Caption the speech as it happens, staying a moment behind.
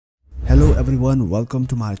Hello everyone, welcome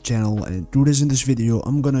to my channel, and in this video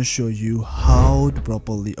I'm gonna show you how to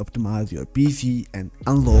properly optimize your PC and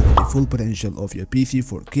unlock the full potential of your PC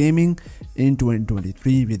for gaming in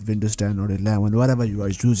 2023 with Windows 10 or 11, whatever you are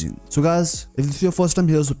using. So guys, if this is your first time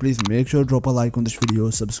here, so please make sure to drop a like on this video,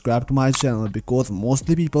 subscribe to my channel because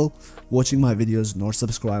mostly people watching my videos not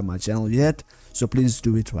subscribe my channel yet, so please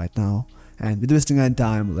do it right now. And without wasting any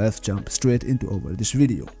time, let's jump straight into this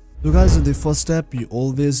video. So guys, in the first step, you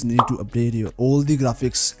always need to update all the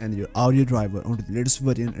graphics and your audio driver onto the latest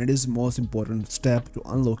version, and it is the most important step to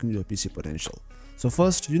unlocking your PC potential. So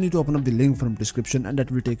first, you need to open up the link from description, and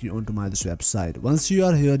that will take you onto this website. Once you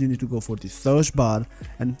are here, you need to go for the search bar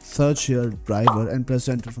and search here driver and press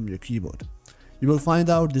enter from your keyboard. You will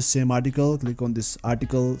find out this same article. Click on this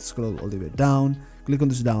article, scroll all the way down, click on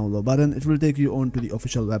this download button. It will take you on to the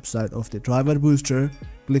official website of the driver booster.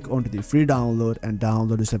 Click onto the free download and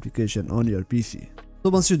download this application on your PC. So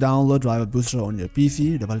once you download driver booster on your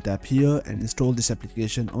PC, double tap here and install this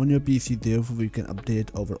application on your PC. Therefore you can update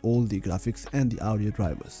over all the graphics and the audio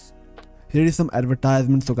drivers. Here is some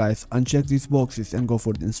advertisement, so guys, uncheck these boxes and go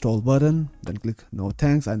for the install button. Then click no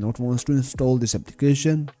thanks, I don't want to install this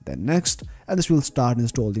application. Then next, and this will start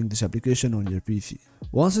installing this application on your PC.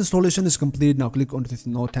 Once installation is complete, now click onto this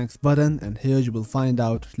no thanks button, and here you will find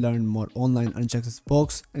out learn more online. Uncheck this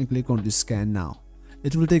box and click on this scan now.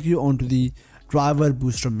 It will take you onto the driver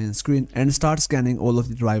booster main screen and start scanning all of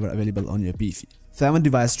the driver available on your PC. 7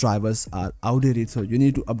 device drivers are outdated, so you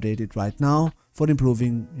need to update it right now for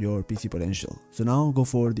improving your PC potential. So now go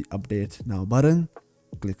for the update now button,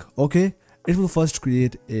 click OK. It will first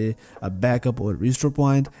create a backup or restore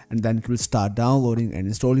point, and then it will start downloading and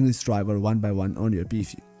installing this driver one by one on your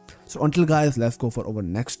PC. So until guys, let's go for our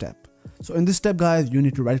next step. So in this step guys, you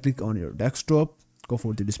need to right click on your desktop, go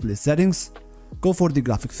for the display settings, go for the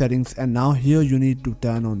graphic settings, and now here you need to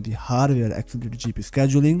turn on the hardware accelerated GPU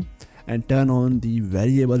scheduling and turn on the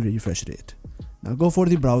variable refresh rate. Now go for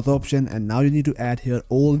the browse option, and now you need to add here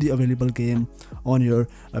all the available game on your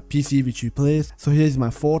PC which you play. So here is my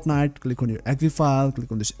Fortnite. Click on your exe file,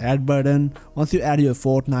 click on this add button. Once you add your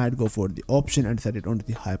Fortnite, go for the option and set it onto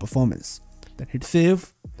the high performance. Then hit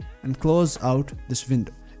save and close out this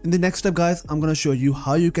window. In the next step guys, I'm gonna show you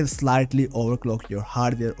how you can slightly overclock your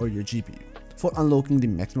hardware or your GPU for unlocking the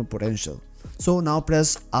maximum potential. So now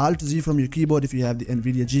press Alt Z from your keyboard if you have the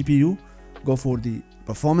NVIDIA GPU. Go for the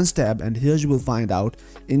performance tab, and here you will find out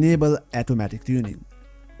enable automatic tuning.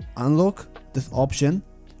 Unlock this option,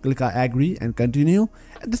 click I agree and continue,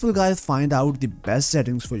 and this will guys find out the best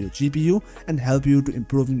settings for your GPU and help you to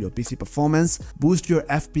improving your PC performance, boost your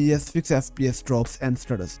FPS, fix FPS drops and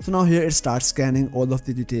stutters. So now here it starts scanning all of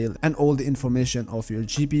the detail and all the information of your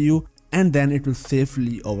GPU, and then it will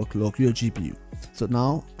safely overclock your GPU. So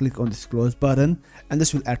now click on this close button, and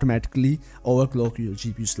this will automatically overclock your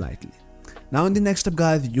GPU slightly. Now in the next step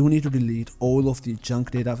guys, you need to delete all of the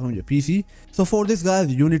junk data from your PC. So for this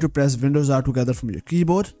guys, you need to press Windows R together from your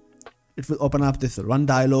keyboard. It will open up this run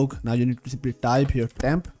dialog. Now you need to simply type here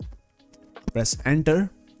temp, press enter,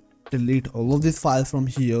 delete all of these files from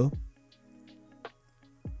here.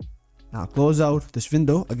 Now close out this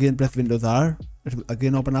window, again press Windows R. It will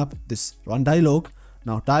again open up this run dialog.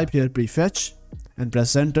 Now type here prefetch and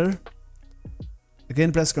press enter.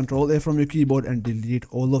 Again press Ctrl A from your keyboard and delete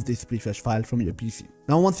all of this prefetch file from your PC.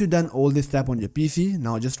 Now once you've done all this step on your PC,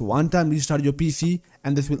 now just one time restart your PC,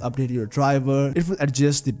 and this will update your driver. It will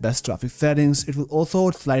adjust the best graphic settings. It will also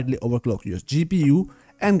slightly overclock your GPU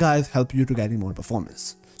and guys help you to getting more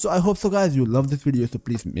performance. So I hope so guys you love this video, so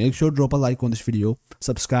please make sure to drop a like on this video,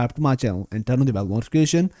 subscribe to my channel and turn on the bell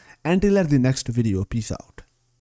notification. Until the next video, peace out.